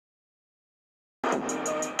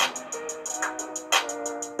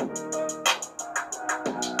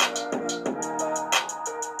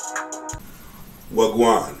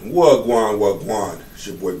Wagwan, wagwan, wagwan. It's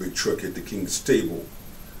your boy Big Truck at the King's Table.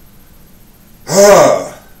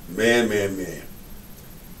 Ah, man.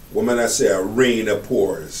 When I say a rain that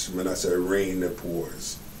pours,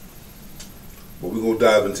 But we're going to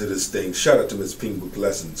dive into this thing. Shout out to Miss Pink Book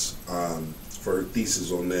Lessons for her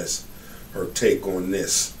thesis on this, her take on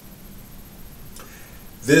this.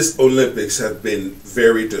 This Olympics have been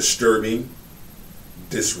very disturbing,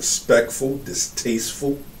 disrespectful,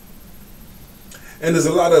 distasteful, and there's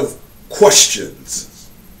a lot of questions.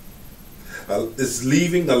 It's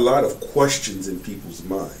leaving a lot of questions in people's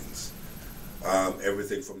minds.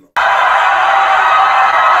 Everything from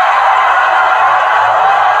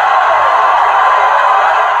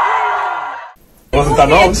You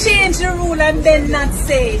can't change the rule and then not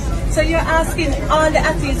say it. So you're asking all the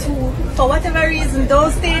athletes who, for whatever reason,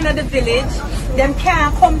 don't stay in the village, them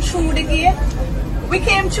can't come through the gate. We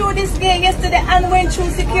came through this gate yesterday and went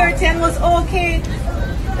through security and was okay.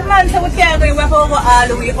 The man said we can't go over all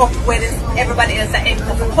the way up when everybody else are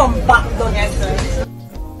able to come back down here.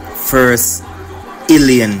 First,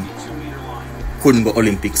 Ilian couldn't go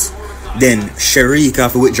Olympics. Then Sherika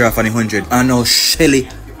for withdraw from the 100. And now Shelly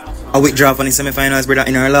I withdraw from the semi-finals, brother,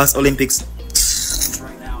 in our last Olympics.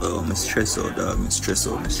 Oh, I'm stressed out, dog. I'm stressed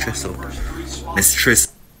out.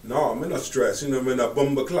 No, I'm not stressed. I'm in a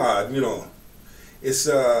bumper clad, It's,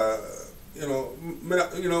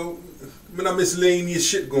 miscellaneous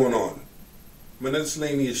shit going on. No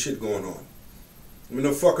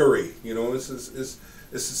fuckery,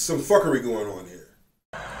 it's some fuckery going on here.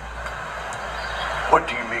 What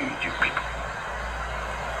do you mean, you people?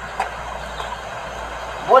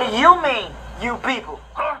 What do you mean, you people?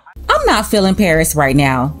 I'm not feeling Paris right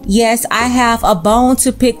now. Yes, I have a bone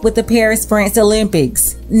to pick with the Paris France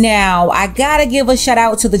Olympics. Now, I gotta give a shout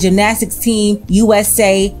out to the gymnastics team,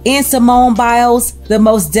 USA, and Simone Biles, the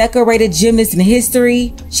most decorated gymnast in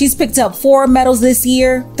history. She's picked up 4 medals this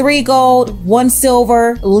year, 3 gold, 1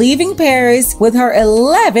 silver, leaving Paris with her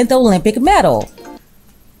 11th Olympic medal.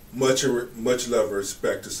 Much love and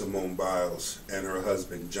respect to Simone Biles and her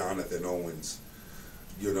husband, Jonathan Owens.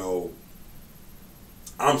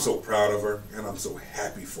 I'm so proud of her and I'm so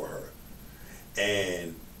happy for her.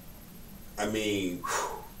 And and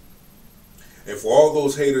for all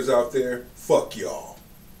those haters out there, fuck y'all.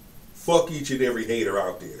 Fuck each and every hater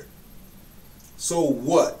out there. So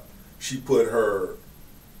what? She put her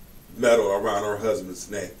medal around her husband's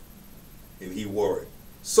neck and he wore it.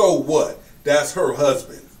 So what? That's her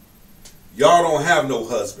husband. Y'all don't have no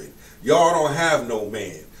husband. Y'all don't have no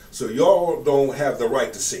man. So y'all don't have the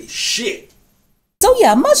right to say shit. So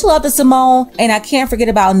yeah, much love to Simone, and I can't forget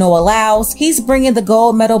about Noah Lyles. He's bringing the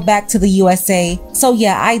gold medal back to the USA. So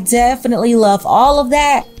yeah, I definitely love all of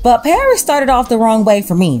that, but Paris started off the wrong way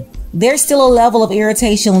for me. There's still a level of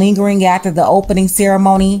irritation lingering after the opening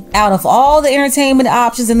ceremony. Out of all the entertainment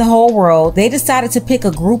options in the whole world, they decided to pick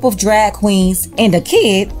a group of drag queens and a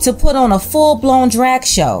kid to put on a full-blown drag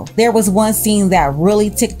show. There was one scene that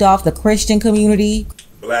really ticked off the Christian community.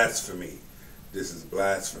 Blasphemy. This is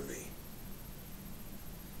blasphemy.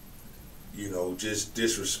 Just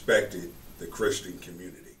disrespected the Christian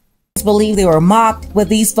community. Believe they were mocked, with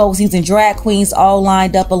these folks using drag queens all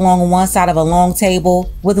lined up along one side of a long table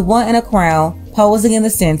with one in a crown, posing in the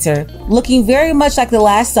center, looking very much like the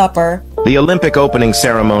Last Supper. The Olympic opening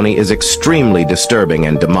ceremony is extremely disturbing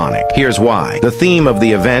and demonic. Here's why. The theme of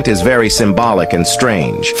the event is very symbolic and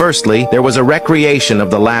strange. Firstly, there was a recreation of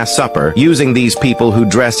the Last Supper using these people who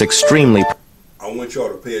dress extremely. I want y'all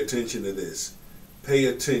to pay attention to this. Pay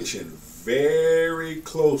attention very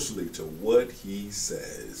closely to what he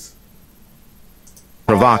says.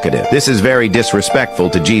 Provocative. This is very disrespectful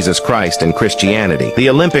to Jesus Christ and Christianity. The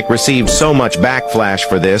Olympic received so much backlash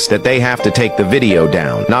for this that they have to take the video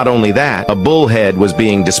down. Not only that, a bullhead was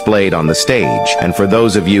being displayed on the stage. And for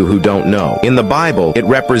those of you who don't know, in the Bible, it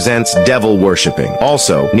represents devil worshipping.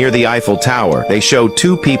 Also, near the Eiffel Tower, they show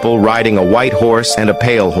 2 people riding a white horse and a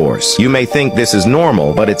pale horse. You may think this is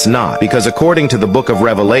normal, but it's not, because according to the book of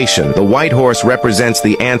Revelation, the white horse represents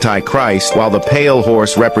the Antichrist, while the pale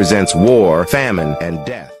horse represents war, famine, and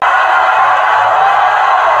death.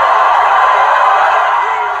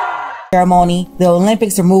 Ceremony, the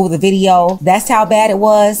Olympics removed the video. That's how bad it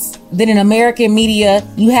was. Then in American media,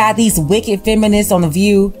 you had these wicked feminists on The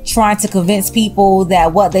View trying to convince people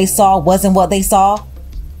that what they saw wasn't what they saw.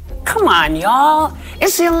 Come on, y'all.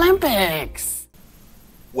 It's the Olympics.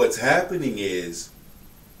 What's happening is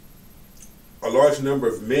a large number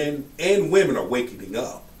of men and women are waking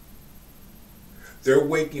up. They're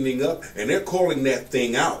waking up and they're calling that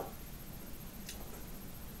thing out.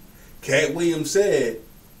 Cat Williams said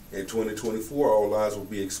in 2024 all lies will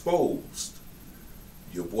be exposed.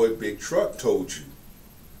 Your boy Big Truck told you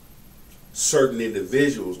certain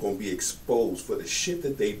individuals gonna be exposed for the shit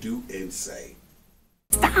that they do and say.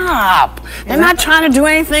 Stop. They're not trying to do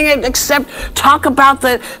anything except talk about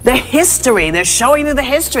the history. They're showing you the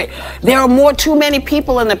history. There are too many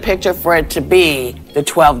people in the picture for it to be the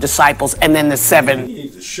 12 disciples and then the 7. You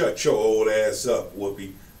need to shut your old ass up,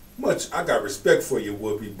 Whoopi. I got respect for you,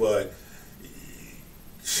 Whoopi, but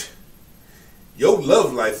your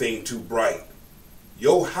love life ain't too bright.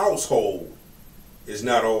 Your household is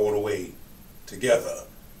not all the way together.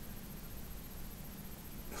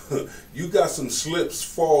 You got some slips,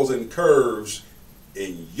 falls, and curves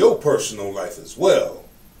in your personal life as well.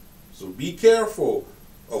 So be careful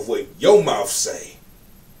of what your mouth say,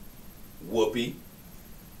 Whoopi,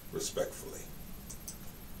 respectfully.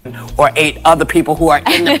 Or 8 other people who are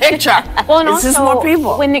in the picture. Well, and it's also, just more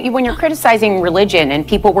people. When you're criticizing religion and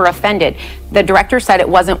people were offended, the director said it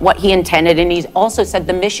wasn't what he intended, and he also said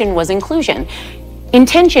the mission was inclusion.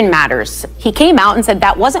 Intention matters. He came out and said,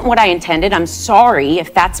 that wasn't what I intended. I'm sorry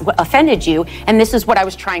if that's what offended you, and this is what I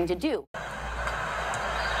was trying to do.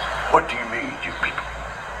 What do you mean, you people?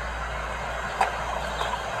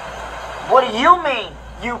 What do you mean,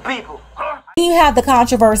 you people? You have the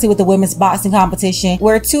controversy with the women's boxing competition,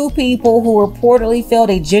 where 2 people who reportedly failed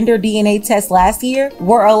a gender DNA test last year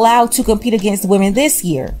were allowed to compete against women this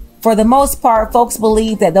year. For the most part, folks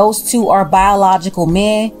believe that those 2 are biological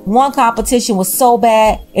men. One competition was so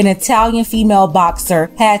bad, an Italian female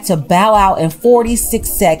boxer had to bow out in 46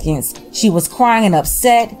 seconds. She was crying and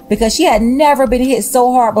upset because she had never been hit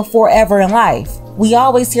so hard before ever in life. We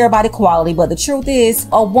always hear about equality, but the truth is,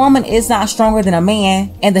 a woman is not stronger than a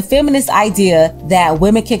man, and the feminist idea that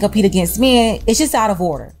women can compete against men is just out of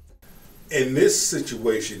order. In this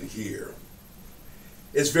situation here,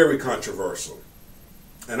 it's very controversial.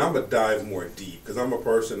 And I'm gonna dive more deep because I'm a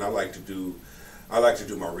person I like to do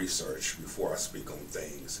my research before I speak on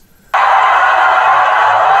things.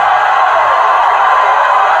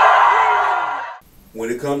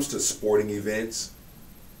 When it comes to sporting events,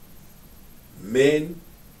 men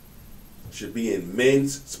should be in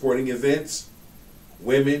men's sporting events,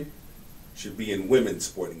 women should be in women's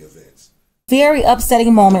sporting events. Very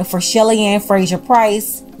upsetting moment for Shelly-Ann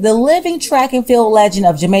Fraser-Pryce, the living track and field legend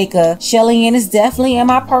of Jamaica. Shelly-Ann is definitely in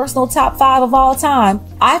my personal top 5 of all time.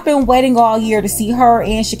 I've been waiting all year to see her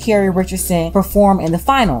and Sha'Carri Richardson perform in the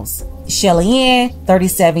finals. Shelly-Ann,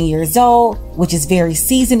 37 years old, which is very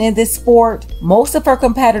seasoned in this sport. Most of her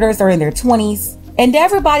competitors are in their 20s, and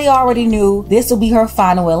everybody already knew this will be her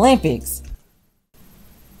final Olympics.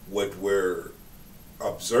 What we're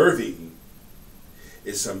observing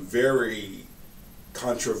is some very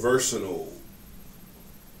controversial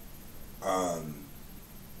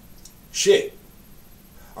shit.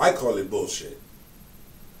 I call it bullshit.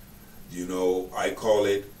 You know, I call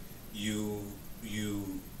it you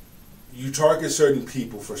target certain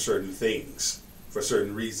people for certain things, for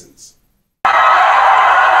certain reasons.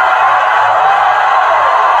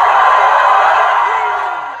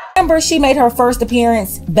 Remember, she made her first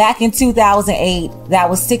appearance back in 2008. That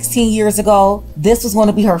was 16 years ago. This was going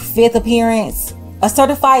to be her 5th appearance. A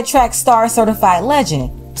certified track star, certified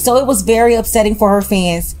legend. So it was very upsetting for her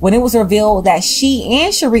fans when it was revealed that she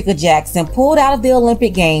and Shericka Jackson pulled out of the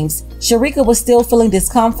Olympic Games. Shericka was still feeling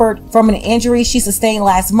discomfort from an injury she sustained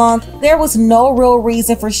last month. There was no real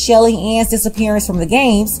reason for Shelly-Ann's disappearance from the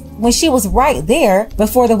games when she was right there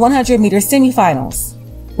before the 100-meter semifinals.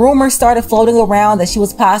 Rumors started floating around that she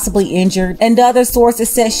was possibly injured, and other sources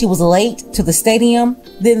said she was late to the stadium.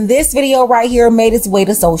 Then this video right here made its way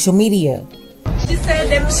to social media. She said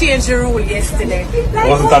them changed the rule yesterday.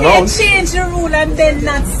 Like how they change the rule and then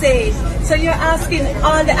not say it. So you're asking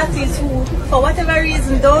all the athletes who, for whatever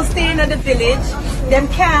reason, don't stay in the village, them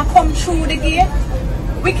can't come through the gate.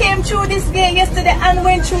 We came through this gate yesterday and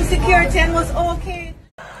went through security and was okay.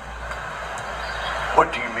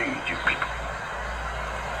 What do you mean, you people?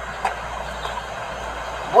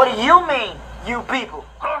 What do you mean, you people?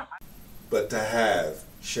 But to have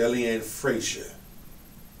Shelly-Ann Fraser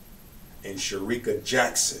and Shericka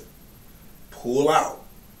Jackson pull out,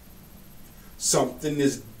 something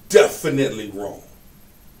is definitely wrong.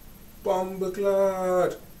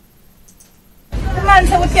 Bumbleclad. The man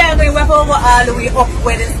said we can't go over all the way up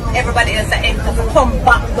where everybody else are enter to come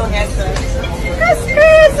back down here. That's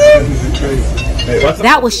crazy.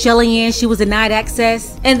 That was Shelly-Ann. She was denied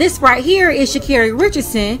access. And this right here is Sha'Carri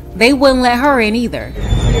Richardson. They wouldn't let her in either.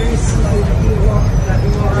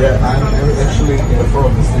 Yeah, I'm actually in the front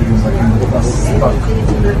of the stadium, like in the bus stuck.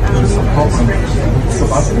 There's some problems, some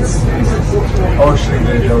athletes. Actually,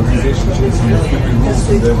 the organization changed some flipping rules,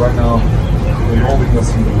 and they're right now removing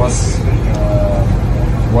us from the bus.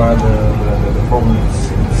 why the problem is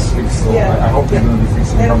fixed. So I hope they're going to be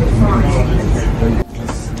fixing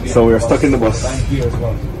something. So we're stuck in the bus. Here as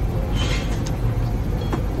well.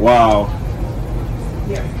 Wow.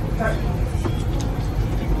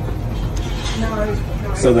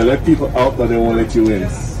 So they let people out, but they won't let you in.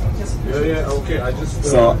 Yeah, okay. I just.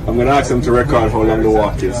 So I'm gonna ask them to record how long the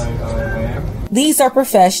walk is. These are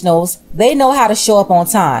professionals. They know how to show up on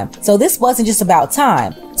time. So this wasn't just about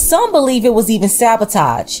time. Some believe it was even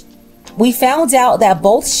sabotage. We found out that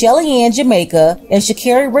both Shelly Ann Jamaica and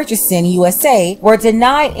Sha'Carri Richardson USA were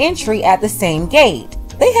denied entry at the same gate.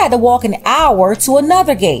 They had to walk an hour to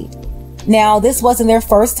another gate. Now, this wasn't their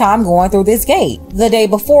first time going through this gate. The day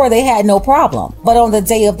before, they had no problem. But on the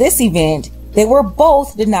day of this event, they were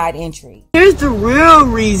both denied entry. Here's the real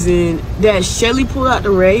reason that Shelly pulled out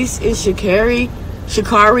the race and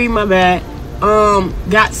Sha'Carri, my bad,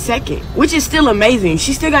 got second, which is still amazing.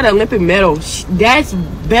 She still got an Olympic medal. That's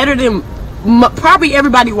better than probably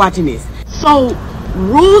everybody watching this. So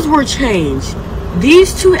rules were changed.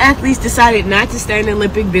 These two athletes decided not to stay in the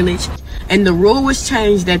Olympic Village, and the rule was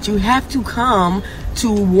changed that you have to come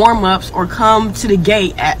to warm-ups or come to the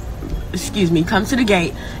gate come to the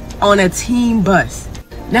gate on a team bus.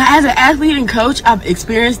 Now, as an athlete and coach, I've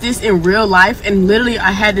experienced this in real life, and literally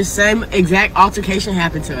I had the same exact altercation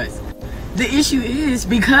happen to us. The issue is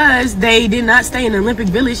because they did not stay in the Olympic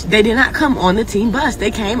Village, they did not come on the team bus.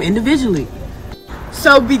 They came individually.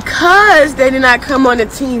 So because they did not come on the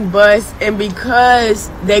team bus and because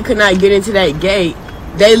they could not get into that gate,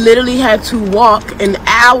 they literally had to walk an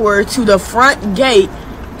hour to the front gate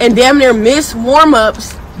and damn near miss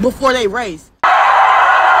warm-ups before they raced.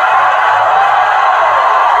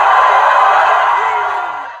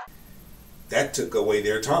 That took away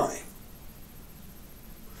their time.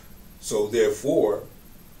 So therefore,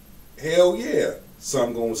 hell yeah,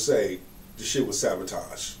 some gonna say the shit was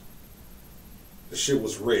sabotage. The shit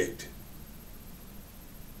was rigged.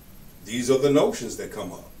 These are the notions that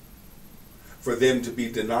come up for them to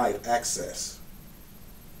be denied access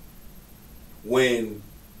when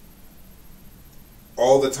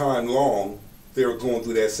all the time long they were going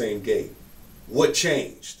through that same gate. What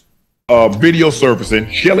changed? Video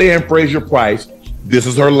surfacing. Shelly Ann Fraser-Pryce, this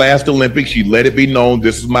is her last Olympics. She let it be known,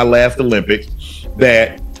 this is my last Olympics.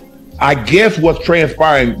 That I guess what's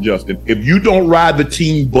transpiring, Justin, if you don't ride the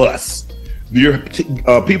team bus, your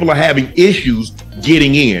people are having issues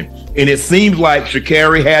getting in. And it seems like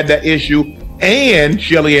Sha'Carri had that issue and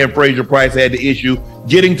Shelly Ann Fraser-Pryce had the issue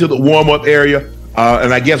getting to the warm-up area.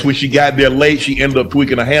 And I guess when she got there late, she ended up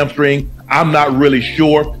tweaking a hamstring. I'm not really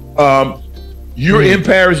sure. You're in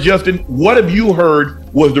Paris, Justin. What have you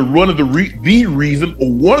heard was the reason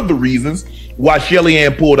or one of the reasons why Shelly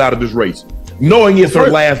Ann pulled out of this race, knowing it's her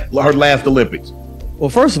last Olympics? Well,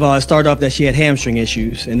 first of all, it started off that she had hamstring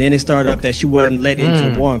issues, and then it started off that she wasn't let into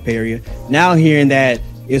the warm period. Now hearing that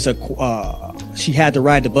it's she had to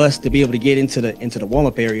ride the bus to be able to get into the warm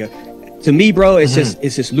up area. To me, bro, it's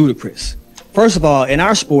just ludicrous. First of all, in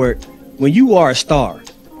our sport, when you are a star,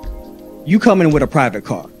 you come in with a private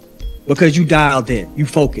car because you dialed in, you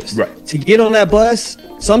focused. Right. To get on that bus,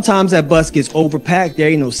 sometimes that bus gets overpacked. There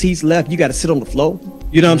ain't no seats left. You got to sit on the floor.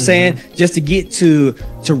 You know what I'm saying? Just to get to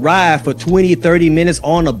ride for 20, 30 minutes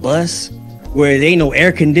on a bus where there ain't no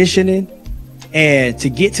air conditioning and to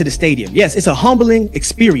get to the stadium. Yes, it's a humbling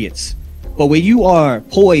experience. But when you are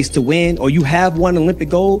poised to win or you have won Olympic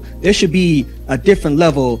gold, there should be a different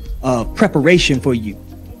level of preparation for you.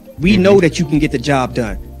 We know that you can get the job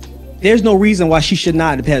done. There's no reason why she should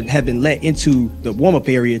not have been let into the warm-up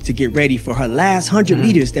area to get ready for her last 100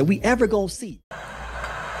 meters that we ever gonna see.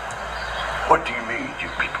 What do you mean, you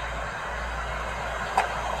people?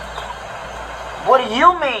 What do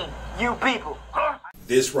you mean, you people?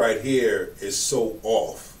 This right here is so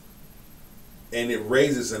off, and it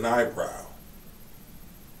raises an eyebrow.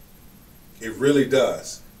 It really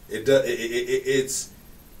does. It's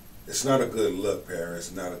not a good look, Paris.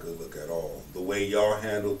 It's not a good look at all. The way y'all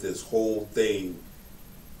handled this whole thing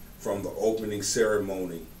from the opening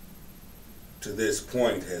ceremony to this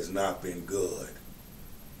point has not been good.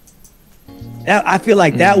 I feel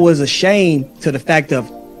like that was a shame to the fact of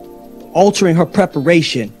altering her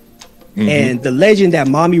preparation and the legend that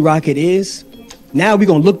Mommy Rocket is. Now we're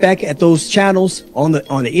gonna look back at those channels on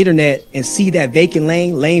the internet and see that vacant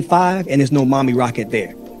lane 5, and there's no Mommy Rocket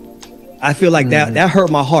there. I feel like that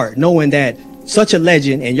hurt my heart, knowing that such a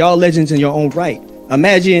legend, and y'all legends in your own right.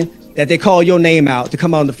 Imagine that they call your name out to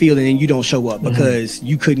come out on the field and then you don't show up because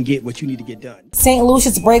you couldn't get what you need to get done. St.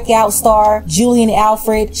 Lucia's breakout star, Julian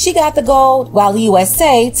Alfred, she got the gold, while the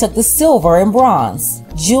USA took the silver and bronze.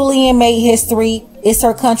 Julian made history. It's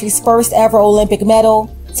her country's first ever Olympic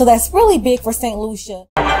medal. So that's really big for St. Lucia.